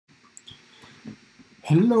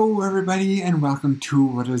Hello everybody, and welcome to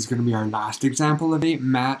what is going to be our last example of a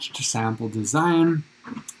matched sample design.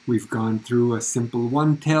 We've gone through a simple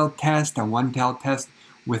one-tailed test, a one-tailed test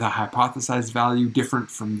with a hypothesized value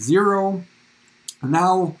different from 0.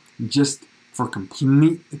 Now, just for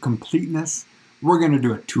completeness, we're going to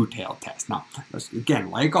do a two-tailed test. Now,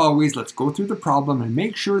 again, like always, let's go through the problem and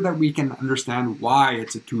make sure that we can understand why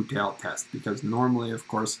it's a two-tailed test, because normally, of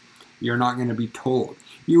course, you're not going to be told.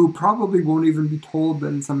 You probably won't even be told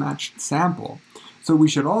that it's a matched sample. So we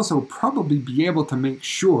should also probably be able to make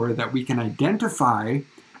sure that we can identify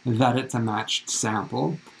that it's a matched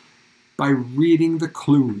sample by reading the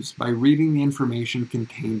clues, by reading the information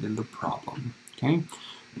contained in the problem. Okay?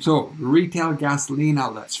 So retail gasoline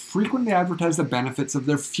outlets frequently advertise the benefits of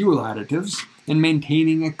their fuel additives in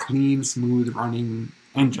maintaining a clean, smooth running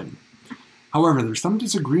engine. However, there's some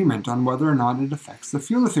disagreement on whether or not it affects the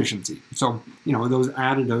fuel efficiency. So, those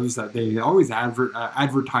additives that they always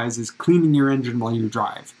advertise as cleaning your engine while you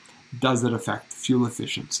drive. Does it affect fuel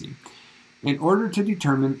efficiency? In order to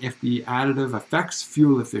determine if the additive affects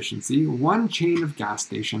fuel efficiency, one chain of gas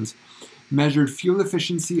stations measured fuel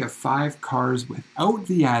efficiency of 5 cars without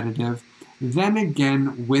the additive, then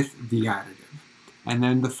again with the additive. And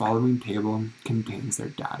then the following table contains their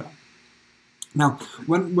data. Now,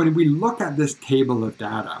 when we look at this table of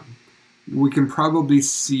data, we can probably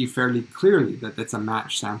see fairly clearly that it's a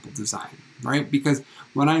matched sample design, right? Because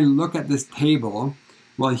when I look at this table,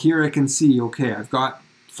 well, here I can see, okay, I've got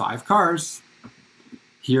 5 cars.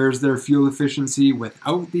 Here's their fuel efficiency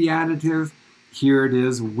without the additive. Here it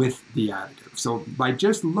is with the additive. So by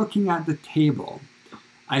just looking at the table,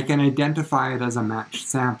 I can identify it as a matched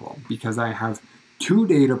sample because I have 2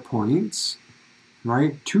 data points,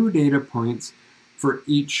 right? 2 data points for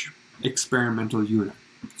each experimental unit.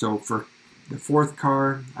 So for the 4th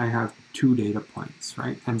car, I have 2 data points,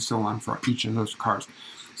 right? And so on for each of those cars.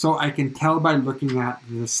 So I can tell by looking at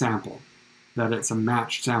the sample that it's a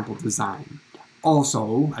matched sample design.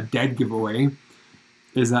 Also, a dead giveaway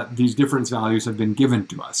is that these difference values have been given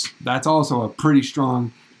to us. That's also a pretty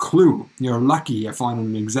strong clue. You're lucky if on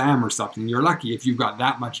an exam or something, you're lucky if you've got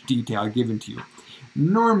that much detail given to you.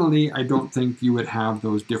 Normally, I don't think you would have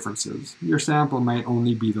those differences. Your sample might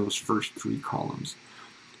only be those first 3 columns.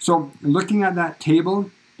 So looking at that table,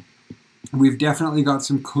 we've definitely got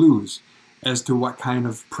some clues as to what kind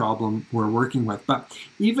of problem we're working with. But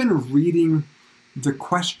even reading the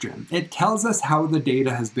question, it tells us how the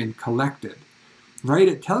data has been collected, right?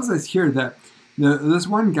 It tells us here that this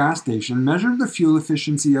one gas station measured the fuel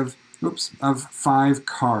efficiency of 5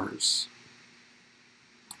 cars.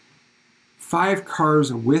 5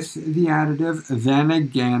 cars with the additive, then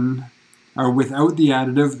again, or without the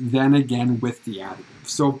additive, then again with the additive.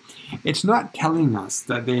 So it's not telling us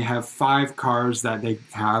that they have 5 cars that they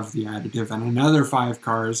have the additive and another 5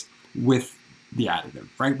 cars with the additive,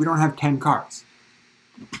 right? We don't have 10 cars.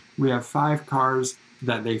 We have 5 cars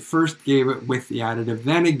that they first gave it with the additive,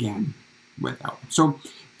 then again without. So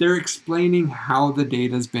they're explaining how the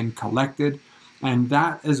data has been collected, and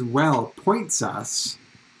that as well points us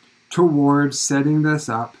towards setting this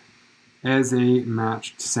up as a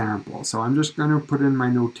matched sample. So I'm just going to put in my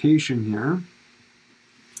notation here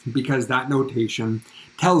because that notation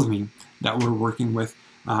tells me that we're working with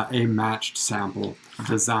a matched sample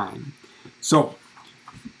design. So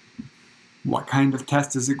what kind of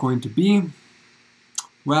test is it going to be?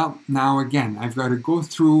 Well, now again, I've got to go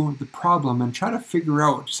through the problem and try to figure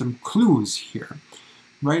out some clues here,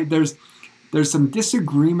 right? There's some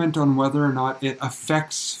disagreement on whether or not it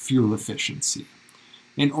affects fuel efficiency.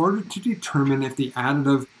 In order to determine if the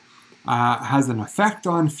additive has an effect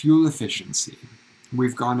on fuel efficiency,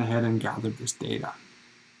 we've gone ahead and gathered this data.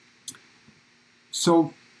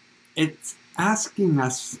 So it's asking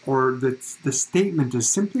us, or the statement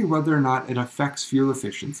is simply whether or not it affects fuel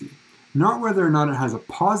efficiency, not whether or not it has a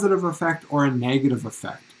positive effect or a negative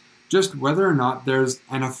effect, just whether or not there's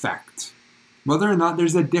an effect, whether or not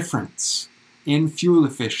there's a difference in fuel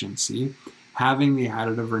efficiency, having the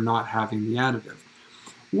additive or not having the additive.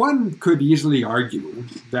 One could easily argue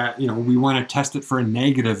that, we want to test it for a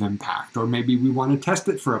negative impact, or maybe we want to test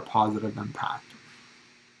it for a positive impact.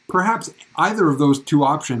 Perhaps either of those 2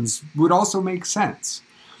 options would also make sense.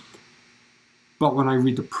 But when I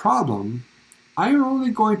read the problem, I'm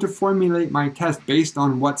only going to formulate my test based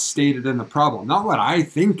on what's stated in the problem, not what I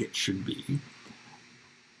think it should be,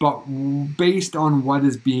 but based on what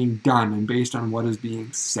is being done and based on what is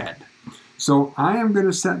being said. So I am going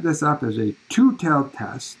to set this up as a two-tailed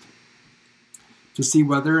test to see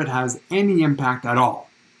whether it has any impact at all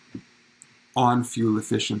on fuel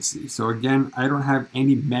efficiency. So again, I don't have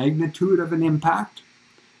any magnitude of an impact,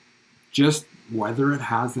 just whether it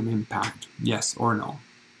has an impact, yes or no.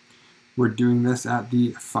 We're doing this at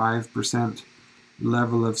the 5%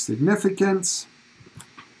 level of significance.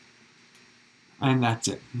 And that's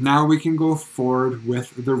it. Now we can go forward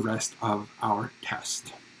with the rest of our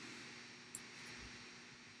test.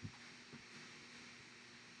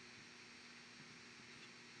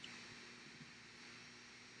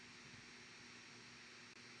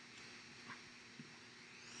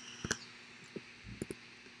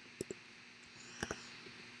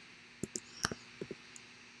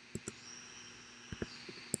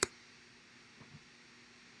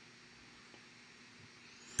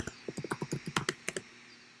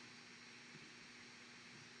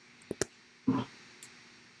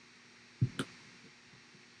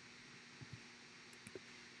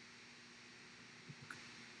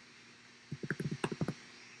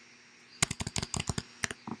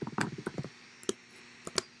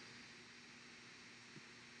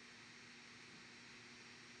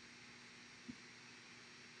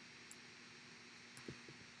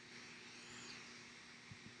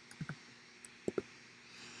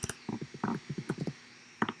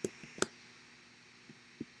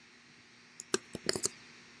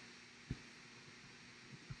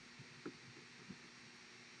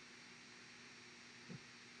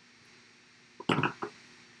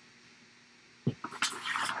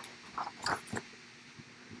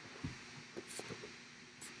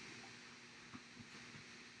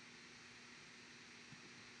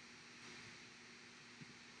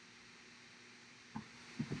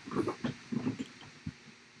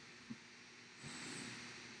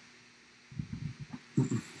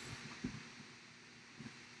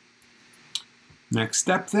 Next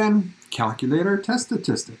step then, calculate our test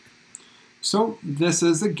statistic. So this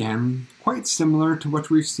is again quite similar to what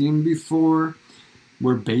we've seen before.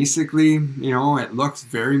 We're basically, it looks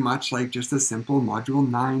very much like just a simple Module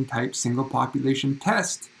 9 type single population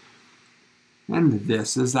test. And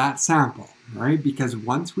this is that sample, right? Because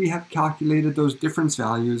once we have calculated those difference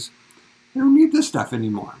values, we don't need this stuff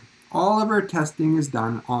anymore. All of our testing is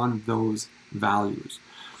done on those values.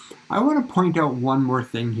 I want to point out one more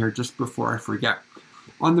thing here just before I forget.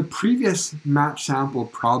 On the previous match sample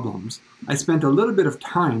problems, I spent a little bit of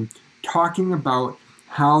time talking about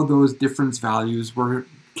how those difference values were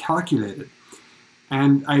calculated.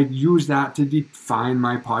 And I used that to define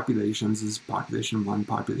my populations as population 1,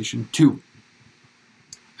 population 2.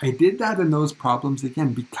 I did that in those problems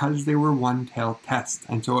again because they were one-tailed tests,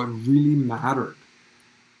 and so it really mattered.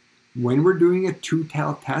 When we're doing a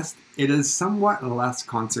two-tailed test, it is somewhat less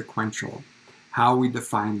consequential how we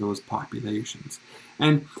define those populations.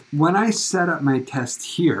 And when I set up my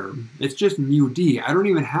test here, it's just mu d. I don't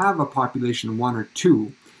even have a population 1 or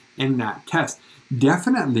 2 in that test.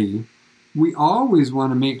 Definitely, we always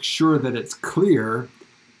want to make sure that it's clear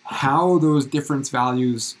how those difference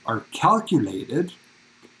values are calculated.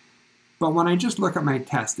 But when I just look at my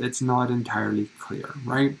test, it's not entirely clear,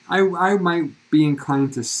 right? I might be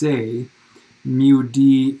inclined to say mu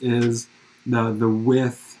d is the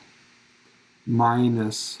width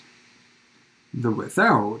minus the width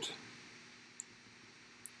out.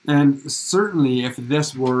 And certainly if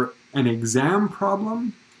this were an exam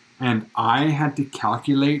problem and I had to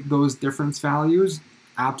calculate those difference values,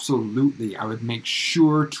 absolutely, I would make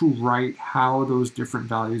sure to write how those different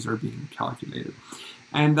values are being calculated.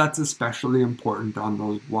 And that's especially important on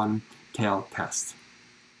those one-tailed tests.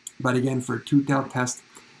 But again, for a two-tailed test,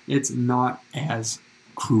 it's not as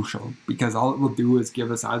crucial because all it will do is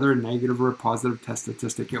give us either a negative or a positive test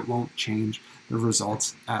statistic. It won't change the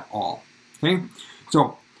results at all. Okay,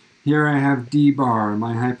 so here I have d bar,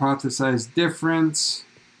 my hypothesized difference,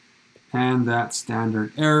 and that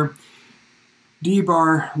standard error. D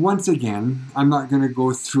bar, once again, I'm not going to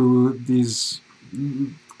go through these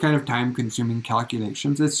kind of time-consuming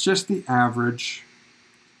calculations. It's just the average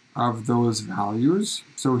of those values.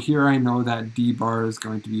 So here I know that d bar is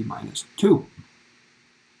going to be minus 2.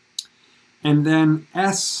 And then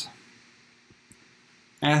S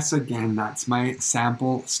again, that's my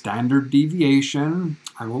sample standard deviation.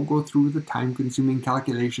 I won't go through the time-consuming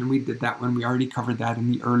calculation. We did that when we already covered that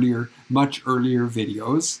in the much earlier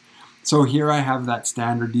videos. So here I have that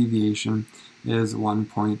standard deviation is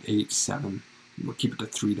 1.87. We'll keep it to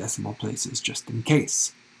 3 decimal places just in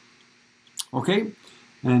case. Okay,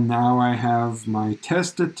 and now I have my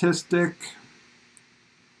test statistic.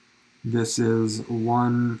 This is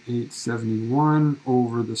 1,871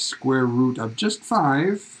 over the square root of just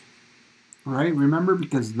 5. All right, remember,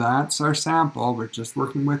 because that's our sample. We're just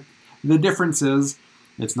working with the differences.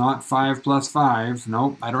 It's not 5 plus 5.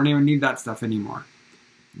 Nope, I don't even need that stuff anymore.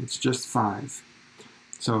 It's just 5.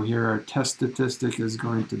 So here our test statistic is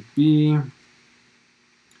going to be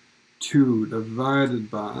 2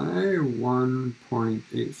 divided by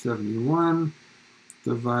 1.871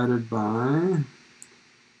 divided by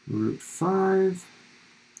root 5,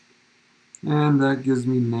 and that gives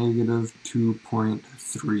me negative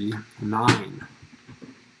 2.39.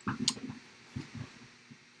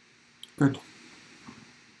 Good.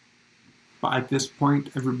 But at this point,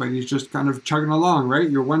 everybody's just kind of chugging along, right?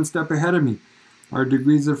 You're one step ahead of me. Our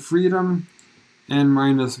degrees of freedom, n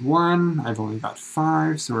minus 1, I've only got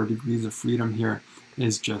 5, so our degrees of freedom here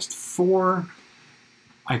is just 4.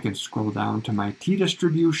 I can scroll down to my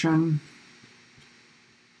t-distribution.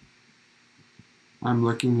 I'm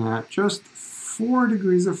looking at just 4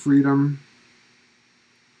 degrees of freedom.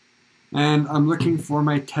 And I'm looking for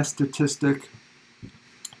my test statistic.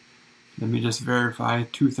 Let me just verify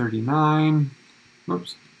 239.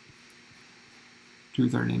 Whoops.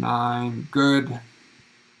 239, good.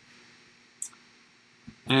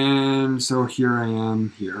 And so here I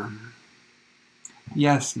am here.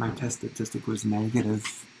 Yes, my test statistic was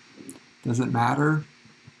negative. Does it matter?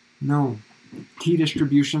 No.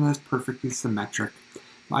 T-distribution is perfectly symmetric.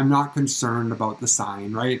 I'm not concerned about the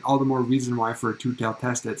sign, right? All the more reason why for a two-tailed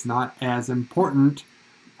test it's not as important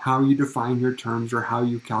how you define your terms or how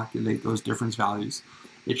you calculate those difference values.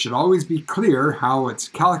 It should always be clear how it's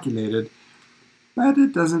calculated, but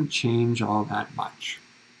it doesn't change all that much.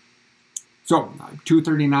 So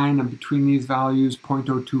 239, and between these values,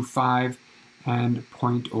 0.025 and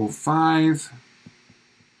 0.05.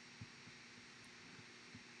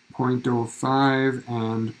 0.05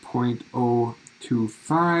 and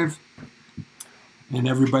 0.025. And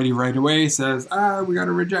everybody right away says, we got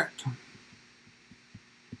to reject.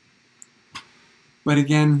 But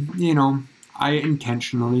again, you know, I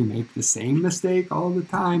intentionally make the same mistake all the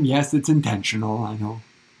time. Yes, it's intentional, I know.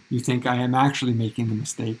 You think I am actually making the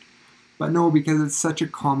mistake. But no, because it's such a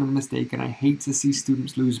common mistake, and I hate to see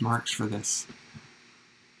students lose marks for this.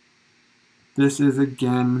 This is,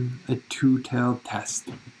 again, a two-tailed test.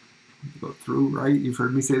 You go through, right? You've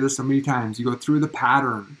heard me say this so many times. You go through the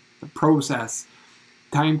pattern, the process,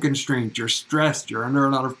 time constraint, you're stressed, you're under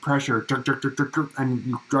a lot of pressure, and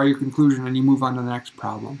you draw your conclusion and you move on to the next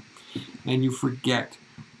problem. And you forget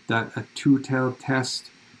that a two-tailed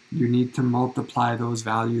test, you need to multiply those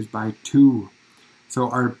values by 2. So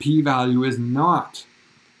our p-value is not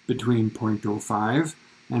between 0.05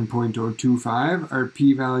 and 0.025. Our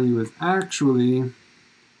p-value is actually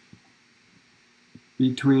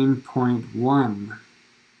between 0.1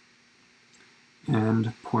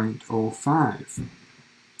 and 0.05.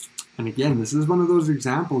 And again, this is one of those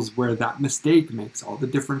examples where that mistake makes all the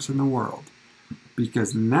difference in the world.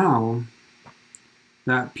 Because now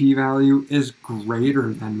that p-value is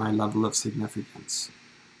greater than my level of significance.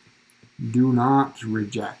 Do not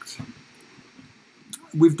reject.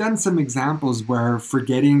 We've done some examples where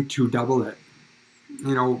forgetting to double it,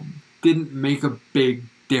 you know, didn't make a big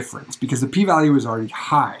difference because the p-value is already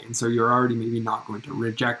high, and so you're already maybe not going to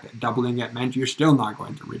reject it. Doubling it meant you're still not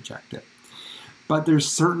going to reject it. But there's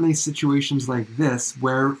certainly situations like this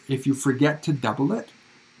where if you forget to double it,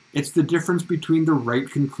 it's the difference between the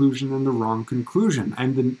right conclusion and the wrong conclusion.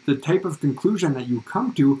 And the type of conclusion that you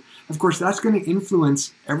come to, of course, that's going to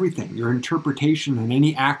influence everything, your interpretation and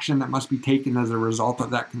any action that must be taken as a result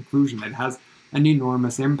of that conclusion. It has an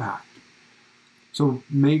enormous impact. So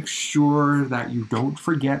make sure that you don't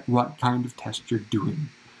forget what kind of test you're doing.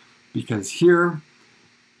 Because here,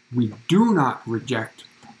 we do not reject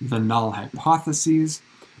the null hypotheses,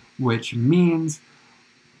 which means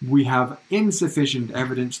we have insufficient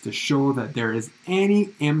evidence to show that there is any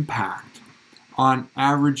impact on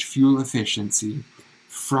average fuel efficiency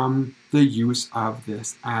from the use of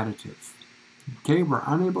this additive. Okay, we're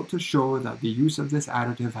unable to show that the use of this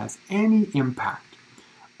additive has any impact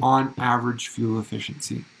on average fuel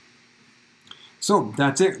efficiency. So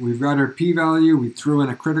that's it. We've got our p-value, we threw in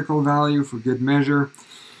a critical value for good measure,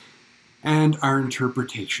 and our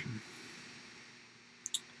interpretation.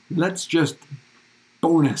 Let's just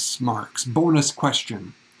bonus marks, bonus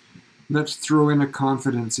question. Let's throw in a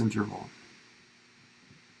confidence interval.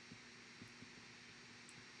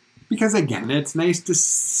 Because again, it's nice to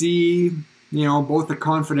see, you know, both the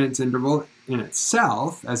confidence interval in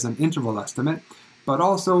itself as an interval estimate, but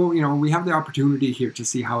also, you know, we have the opportunity here to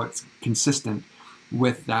see how it's consistent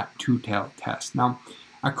with that two-tailed test. Now,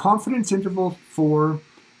 a confidence interval for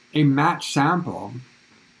a matched sample,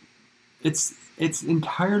 it's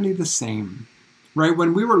entirely the same. Right,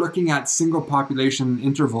 when we were looking at single population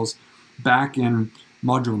intervals back in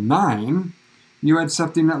Module 9, you had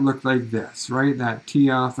something that looked like this, right? That T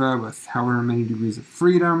alpha with however many degrees of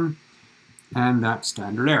freedom, and that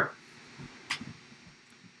standard error.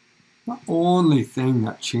 The only thing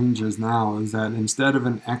that changes now is that instead of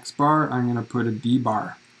an X bar, I'm going to put a D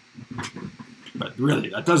bar. But really,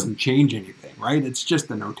 that doesn't change anything, right? It's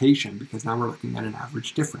just a notation because now we're looking at an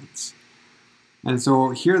average difference. And so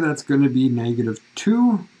here that's going to be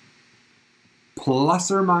 -2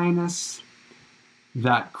 plus or minus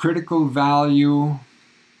that critical value.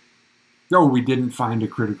 Oh, we didn't find a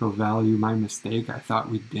critical value. My mistake. I thought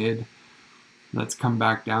we did. Let's come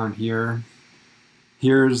back down here.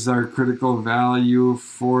 Here's our critical value,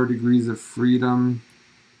 4 degrees of freedom,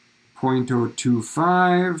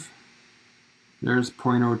 0.025. There's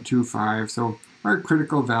 0.025. So our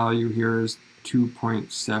critical value here is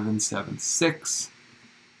 2.776.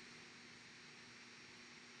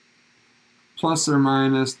 Plus or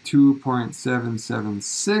minus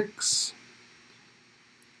 2.776.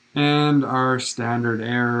 And our standard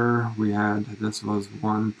error, this was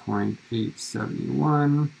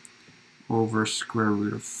 1.871 over square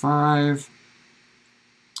root of 5.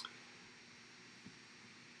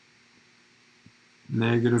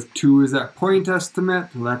 -2 is that point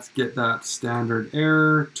estimate. Let's get that standard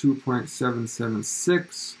error,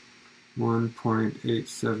 2.776,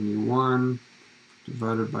 1.871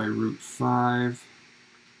 divided by root 5.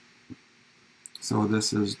 So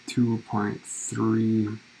this is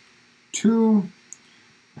 2.32.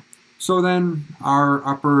 So then our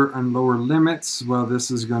upper and lower limits, well, this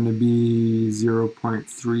is going to be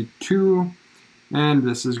 0.32, and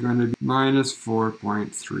this is going to be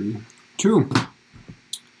 -4.32.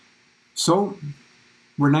 So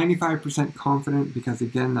we're 95% confident because,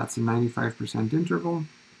 again, that's a 95% interval.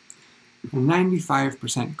 We're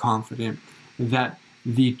 95% confident that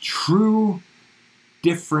the true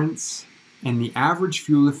difference in the average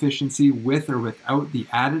fuel efficiency with or without the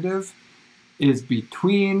additive is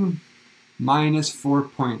between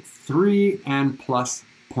 -4.3 and plus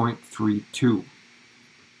 0.32.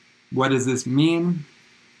 What does this mean?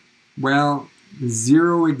 Well,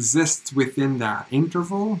 0 exists within that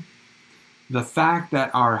interval. The fact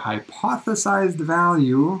that our hypothesized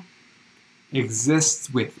value exists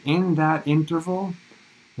within that interval,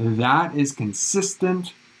 that is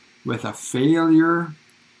consistent with a failure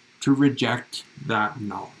to reject that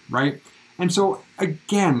null, right? And so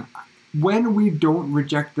again, when we don't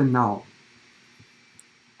reject the null,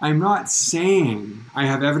 I'm not saying I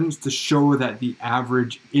have evidence to show that the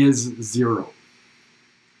average is 0.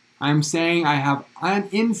 I'm saying I have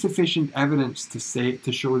insufficient evidence to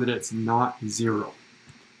show that it's not 0,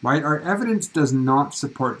 right? Our evidence does not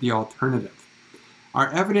support the alternative.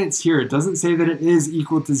 Our evidence here, it doesn't say that it is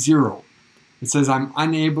equal to 0. It says I'm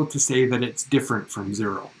unable to say that it's different from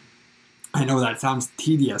 0. I know that sounds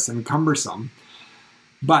tedious and cumbersome,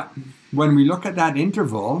 but when we look at that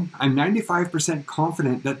interval, I'm 95%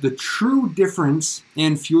 confident that the true difference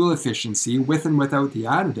in fuel efficiency with and without the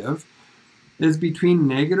additive is between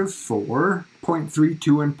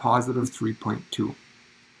 -4.32 and +3.2.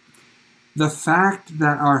 The fact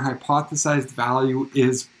that our hypothesized value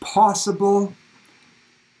is possible,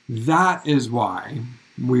 that is why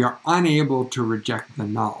we are unable to reject the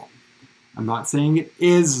null. I'm not saying it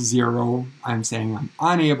is 0, I'm saying I'm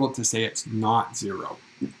unable to say it's not 0.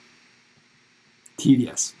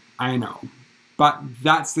 Tedious, I know. But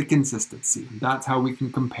that's the consistency. That's how we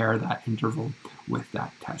can compare that interval with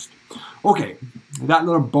that test. Okay, that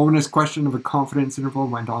little bonus question of a confidence interval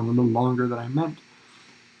went on a little longer than I meant,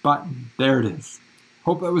 but there it is.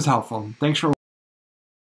 Hope that was helpful. Thanks for watching.